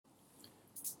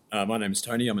My name is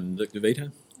Tony. I'm an addictive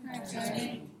eater. Hi,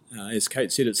 Tony. As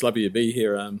Kate said, it's lovely to be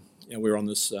here. We're on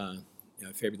this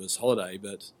fabulous holiday,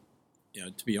 but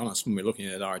to be honest, when we're looking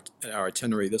at our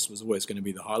itinerary, this was always going to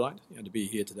be the highlight. To be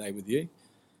here today with you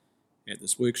at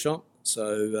this workshop.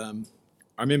 So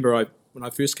I remember when I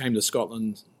first came to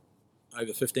Scotland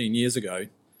over 15 years ago,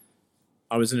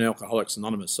 I was in Alcoholics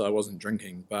Anonymous, so I wasn't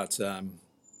drinking, but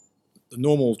the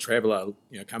normal traveller,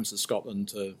 comes to Scotland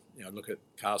to look at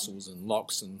castles and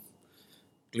lochs and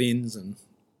glens, and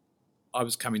I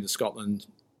was coming to Scotland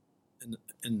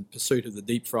in pursuit of the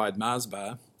deep fried Mars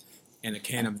bar and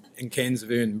cans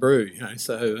of Earn Brew.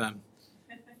 So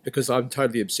because I'm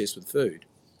totally obsessed with food,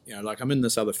 I'm in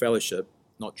this other fellowship,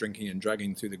 not drinking and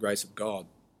drugging through the grace of God,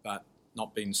 but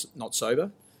not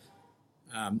sober.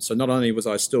 So not only was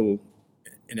I still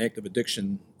in active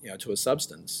addiction, to a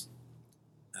substance.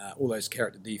 All those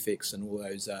character defects and all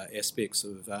those aspects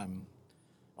of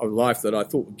life that I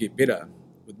thought would get better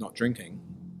with not drinking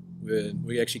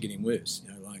were actually getting worse.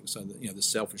 The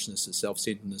selfishness, the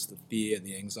self-centeredness, the fear,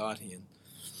 the anxiety,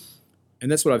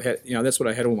 and that's what I've had. That's what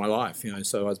I had all my life.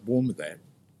 So I was born with that,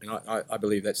 and I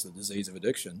believe that's the disease of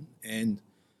addiction. And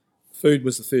food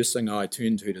was the first thing I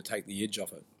turned to take the edge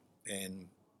off it. And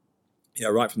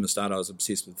right from the start, I was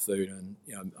obsessed with food, and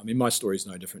my story is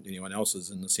no different to anyone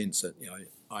else's in the sense that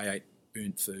I ate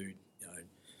burnt food,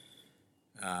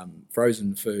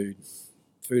 frozen food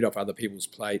off other people's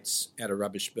plates, out of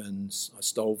rubbish bins. I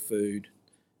stole food,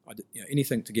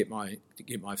 anything to get my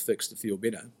fix to feel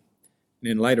better. And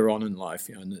then later on in life,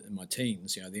 in my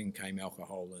teens, then came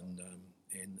alcohol and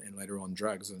later on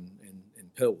drugs and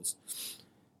pills.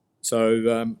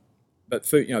 So. But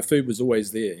food was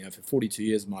always there. For 42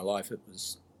 years of my life, it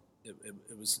was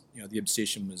the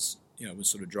obsession was was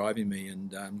sort of driving me.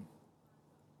 And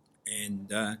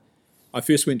I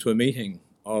first went to a meeting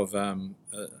of a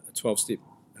 12-step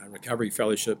recovery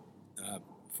fellowship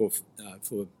for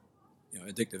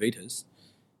addictive eaters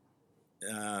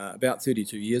about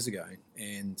 32 years ago,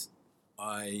 and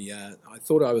I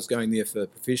thought I was going there for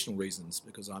professional reasons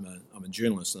because I'm a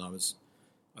journalist, and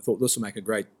I thought this will make a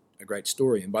great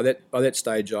story. And by that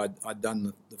stage, I'd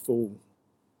done the full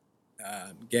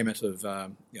gamut of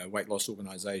weight loss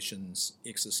organisations,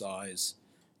 exercise,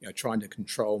 trying to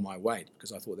control my weight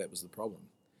because I thought that was the problem.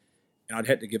 And I'd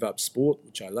had to give up sport,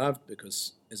 which I loved,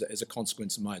 because as a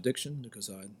consequence of my addiction, because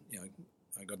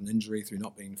I got an injury through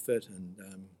not being fit, and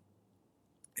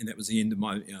that was the end of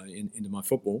my end of my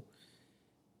football.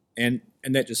 And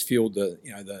that just fueled the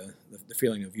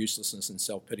feeling of uselessness and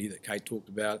self-pity that Kate talked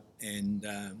about, and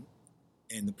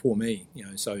the poor me.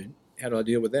 So how did I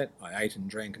deal with that? I ate and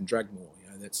drank and drugged more.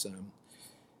 That's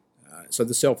so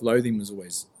the self-loathing was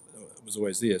always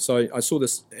there. So I saw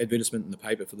this advertisement in the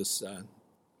paper for this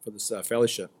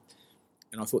fellowship,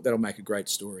 and I thought that'll make a great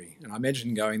story. And I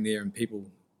imagined going there and people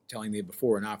telling their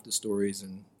before and after stories,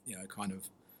 and kind of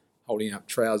holding up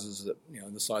trousers that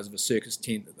the size of a circus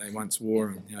tent that they once wore,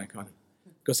 and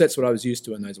because that's what I was used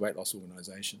to in those weight loss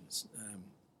organisations.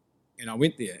 And I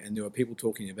went there, and there were people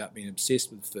talking about being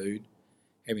obsessed with food,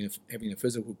 having a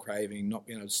physical craving, not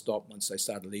being able to stop once they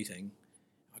started eating.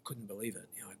 I couldn't believe it.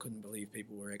 I couldn't believe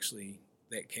people were actually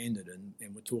that candid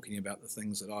and were talking about the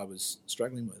things that I was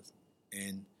struggling with.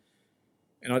 And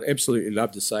I'd absolutely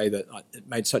love to say that it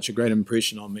made such a great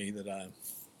impression on me that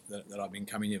I've been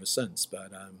coming ever since.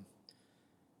 But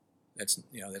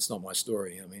that's not my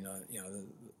story.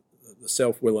 The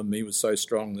self-will in me was so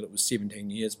strong that it was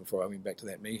 17 years before I went back to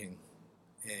that meeting.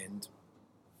 And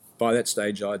by that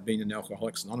stage, I'd been in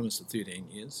Alcoholics Anonymous for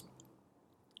 13 years.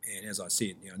 And as I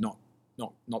said,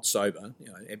 not sober,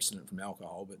 abstinent from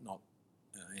alcohol, but not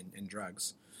and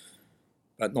drugs,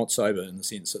 but not sober in the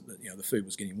sense that the food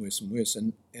was getting worse and worse.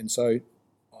 And so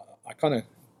I kind of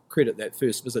credit that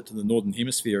first visit to the Northern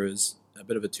Hemisphere as a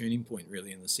bit of a turning point,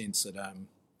 really, in the sense that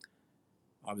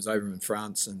I was over in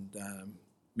France and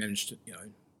managed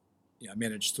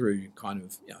through kind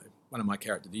of one of my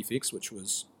character defects, which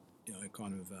was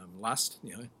lust.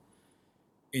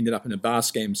 Ended up in a bar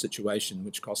scam situation,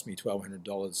 which cost me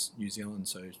 $1,200 New Zealand,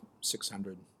 so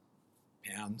 £600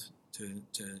 to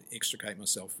extricate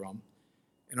myself from.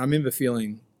 And I remember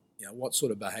feeling, what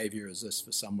sort of behaviour is this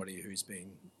for somebody who's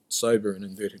been sober in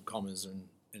inverted commas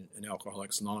in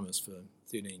Alcoholics Anonymous for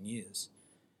 13 years.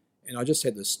 And I just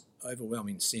had this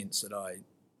overwhelming sense that I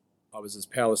was as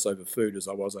powerless over food as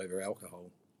I was over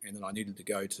alcohol, and that I needed to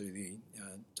go to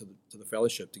the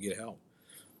fellowship to get help.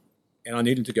 And I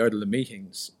needed to go to the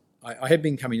meetings. I had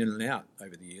been coming in and out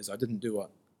over the years. I didn't do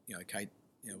what Kate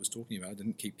was talking about. I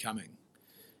didn't keep coming.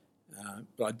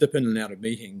 But I'd dip in and out of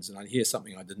meetings, and I'd hear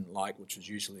something I didn't like, which was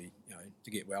usually,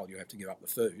 to get well, you have to give up the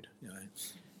food.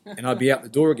 and I'd be out the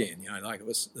door again. Like it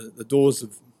was the doors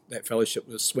of that fellowship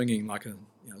were swinging like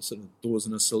sort of doors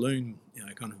in a saloon,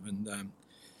 kind of,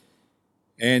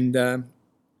 and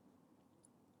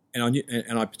I knew,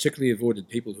 and I particularly avoided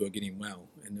people who are getting well,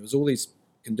 and there was all these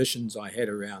conditions I had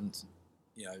around,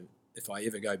 if I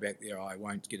ever go back there, I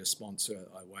won't get a sponsor,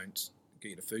 I won't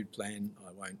get a food plan,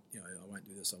 I won't do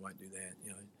this, I won't do that,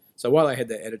 So while I had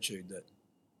that attitude that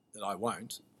I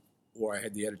won't, or I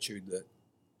had the attitude that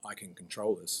I can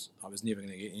control this, I was never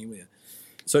going to get anywhere.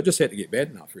 So it just had to get bad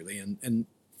enough, really,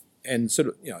 and sort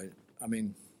of, I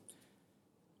mean,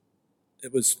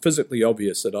 it was physically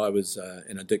obvious that I was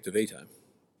an addictive eater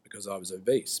because I was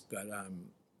obese, but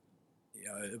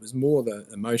it was more the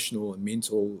emotional and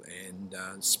mental and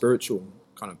spiritual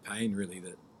kind of pain, really,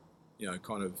 that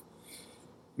kind of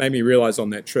made me realise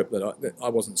on that trip that I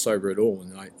wasn't sober at all,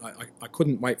 and I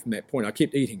couldn't wait from that point. I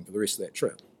kept eating for the rest of that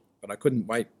trip, but I couldn't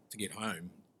wait to get home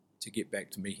to get back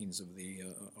to meetings of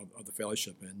the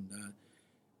fellowship, and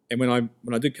when I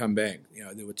did come back,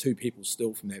 there were 2 people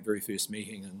still from that very first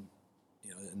meeting, and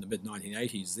in the mid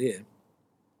 1980s there,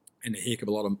 and a heck of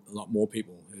a lot more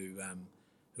people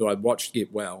who I'd watched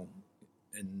get well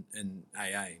in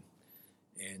AA,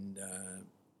 and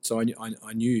so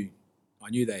I knew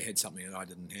they had something that I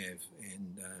didn't have,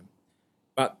 and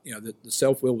but the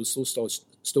self will was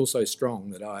still so strong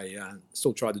that I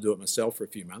still tried to do it myself for a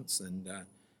few months, and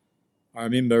I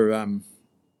remember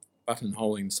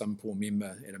buttonholing some poor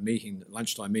member at a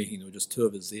lunchtime meeting. There were just 2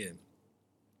 of us there.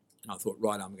 And I thought,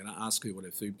 right, I'm going to ask her what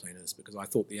her food plan is, because I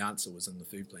thought the answer was in the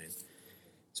food plan.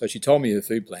 So she told me her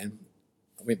food plan.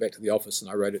 I went back to the office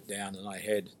and I wrote it down, and I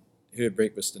had her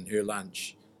breakfast and her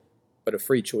lunch, but a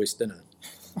free choice dinner.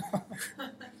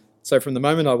 So from the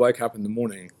moment I woke up in the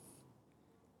morning,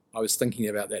 I was thinking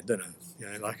about that dinner.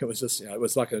 Like it was just, it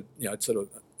was like a, sort of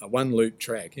a one loop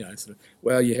track. Sort of,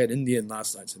 well, you had Indian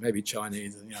last night, so maybe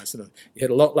Chinese, and sort of, you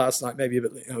had a lot last night, maybe a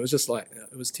bit. It was just like,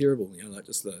 it was terrible. Like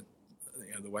just the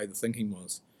way the thinking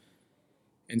was.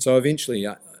 And so eventually,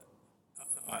 I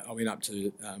went up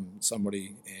to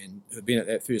somebody and who'd been at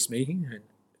that first meeting, and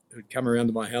who'd come around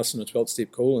to my house on a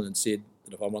 12-step call and had said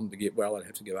that if I wanted to get well, I'd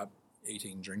have to give up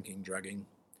eating, drinking, drugging.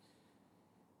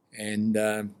 And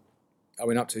I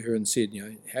went up to her and said,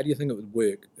 how do you think it would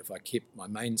work if I kept my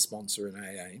main sponsor in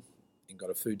AA and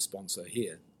got a food sponsor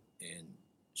here? And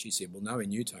she said, well, knowing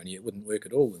you, Tony, it wouldn't work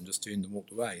at all, and just turned and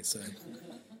walked away.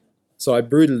 So I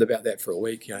brooded about that for a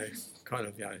week, kind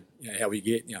of, how we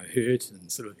get, hurt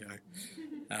and sort of,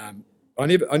 I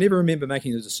never remember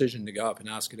making the decision to go up and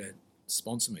ask her to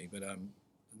sponsor me, but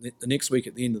the next week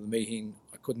at the end of the meeting,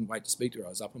 I couldn't wait to speak to her. I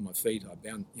was up on my feet. I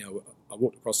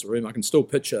walked across the room. I can still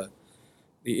picture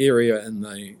the area in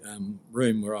the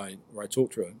room where I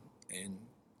talked to her, and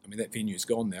I mean that venue's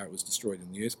gone now. It was destroyed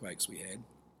in the earthquakes we had,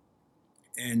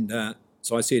 and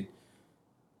so I said,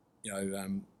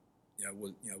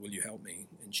 will you help me?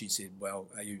 And she said, well,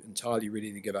 are you entirely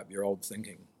ready to give up your old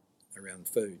thinking around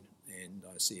food? And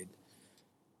I said,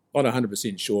 not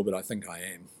 100% sure, but I think I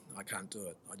am. I can't do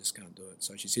it. I just can't do it.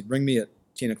 So she said, ring me at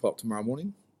 10 o'clock tomorrow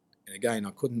morning. And again,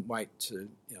 I couldn't wait to,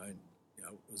 it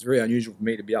was very unusual for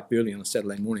me to be up early on a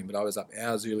Saturday morning, but I was up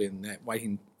hours earlier than that,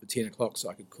 waiting for 10 o'clock so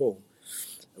I could call.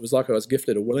 It was like I was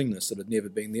gifted a willingness that had never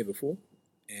been there before.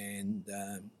 And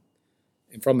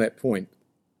from that point,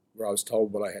 where I was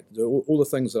told what I had to do, all the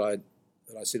things that I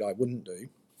said I wouldn't do,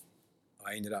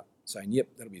 I ended up saying, yep,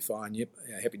 that'll be fine, yep,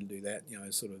 happy to do that.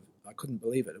 Sort of, I couldn't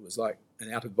believe it. It was like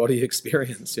an out-of-body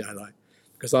experience,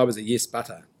 because I was a yes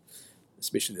butter,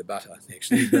 especially the butter,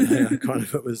 actually. But, kind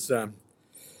of, it was, I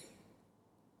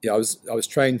was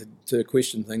trained to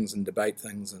question things and debate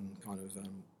things, and kind of,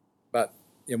 but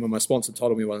when my sponsor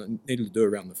told me what I needed to do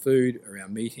around the food,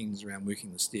 around meetings, around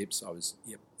working the steps, I was,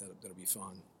 yep, that'll be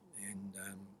fine.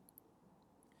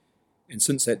 And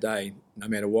since that day, no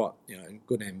matter what,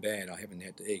 good and bad, I haven't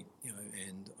had to eat,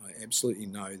 and I absolutely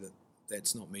know that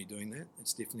that's not me doing that.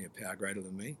 It's definitely a power greater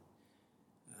than me.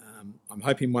 I'm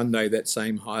hoping one day that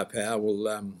same higher power will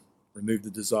remove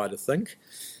the desire to think,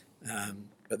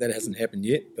 but that hasn't happened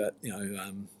yet. But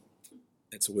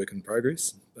it's a work in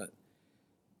progress.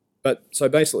 But so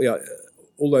basically,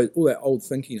 all that old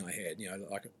thinking I had,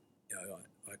 I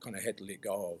kind of had to let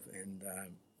go of,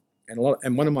 and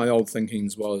one of my old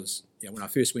thinkings was, when I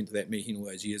first went to that meeting all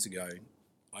those years ago,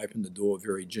 I opened the door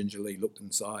very gingerly, looked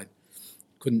inside,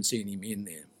 couldn't see any men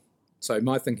there. So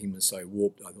my thinking was so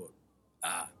warped, I thought,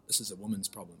 this is a woman's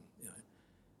problem.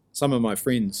 Some of my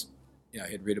friends,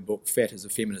 had read a book, Fat is a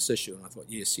Feminist Issue, and I thought,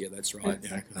 yes, that's right.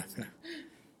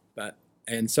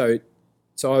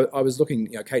 So I was looking,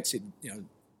 Kate said,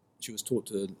 she was taught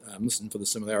to listen for the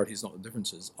similarities, not the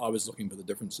differences. I was looking for the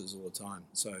differences all the time.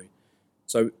 So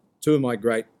two of the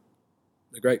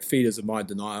great feeders of my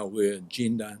denial were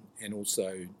gender and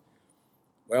also,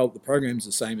 well, the program's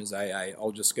the same as AA.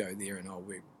 I'll just go there and I'll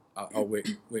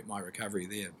work my recovery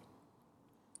there.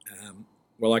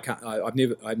 Well, I can't. I've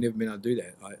never been able to do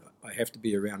that. I have to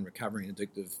be around recovering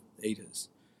addictive eaters,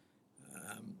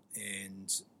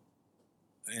 and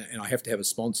I have to have a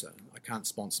sponsor. I can't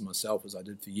sponsor myself as I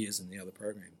did for years in the other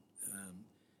program.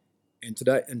 And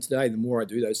today, the more I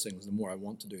do those things, the more I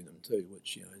want to do them too.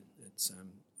 Which it's.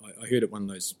 I heard at one of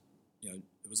those, it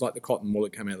was like the cotton wool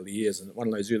that came out of the ears. And at one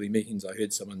of those early meetings, I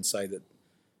heard someone say that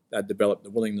they'd developed the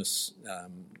willingness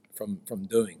from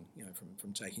doing,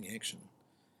 from taking action.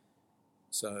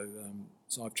 So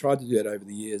I've tried to do that over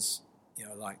the years.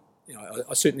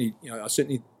 I certainly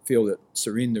feel that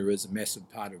surrender is a massive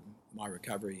part of my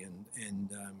recovery, and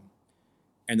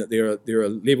that there are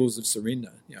levels of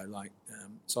surrender.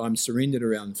 So I'm surrendered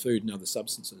around food and other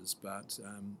substances, but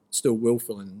still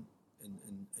willful in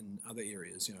other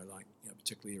areas.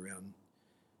 Particularly around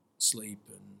sleep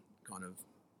and kind of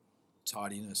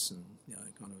tidiness and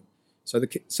kind of. So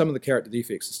some of the character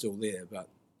defects are still there, but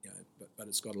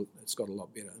it's got a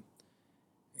lot better.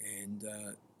 And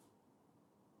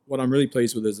what I'm really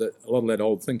pleased with is that a lot of that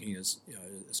old thinking is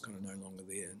kind of no longer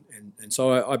there. And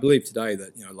so I believe today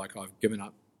that I've given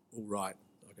up all right,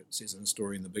 like it says in the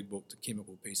story in the big book, to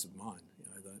chemical peace of mind.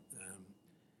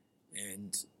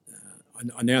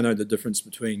 I now know the difference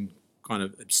between kind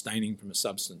of abstaining from a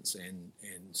substance and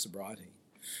sobriety.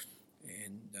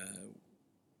 And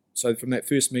so from that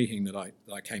first meeting that I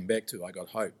came back to, I got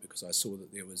hope because I saw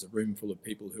that there was a room full of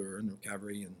people who were in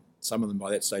recovery, and some of them by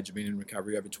that stage had been in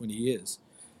recovery over 20 years.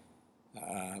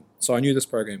 So I knew this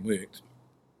program worked.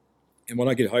 And what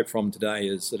I get hope from today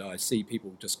is that I see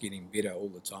people just getting better all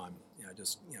the time.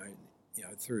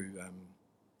 Through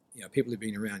people who've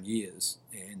been around years,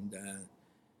 and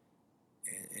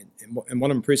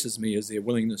what impresses me is their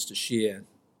willingness to share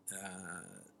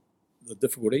the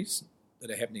difficulties that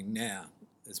are happening now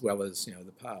as well as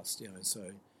the past.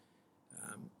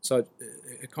 So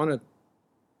it kind of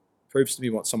proves to me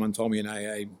what someone told me in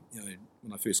AA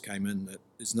when I first came in, that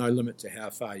there's no limit to how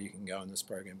far you can go in this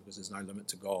program because there's no limit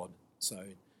to God. So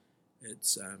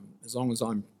it's as long as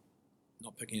I'm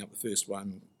not picking up the first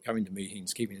one, coming to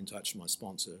meetings, keeping in touch with my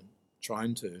sponsor,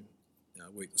 trying to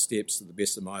work the steps to the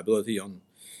best of my ability on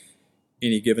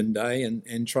any given day,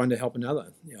 and trying to help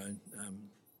another,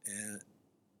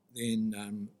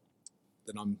 then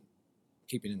I'm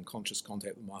keeping in conscious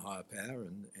contact with my higher power,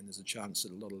 and there's a chance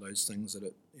that a lot of those things that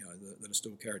are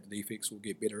still character defects will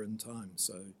get better in time.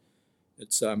 So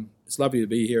it's lovely to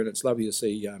be here, and it's lovely to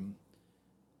see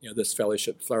this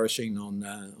fellowship flourishing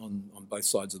on both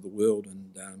sides of the world,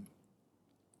 and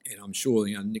I'm sure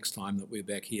next time that we're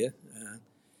back here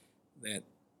that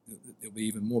there'll be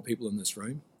even more people in this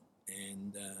room,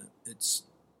 and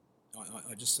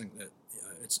I just think that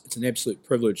it's an absolute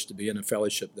privilege to be in a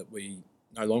fellowship that we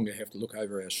no longer have to look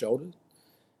over our shoulder,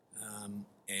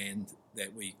 and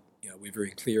that we're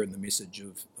very clear in the message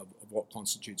of what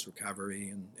constitutes recovery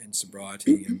and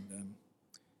sobriety,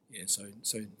 and so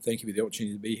thank you for the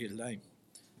opportunity to be here today.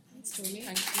 Thanks, Tommy.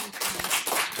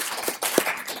 Thank you.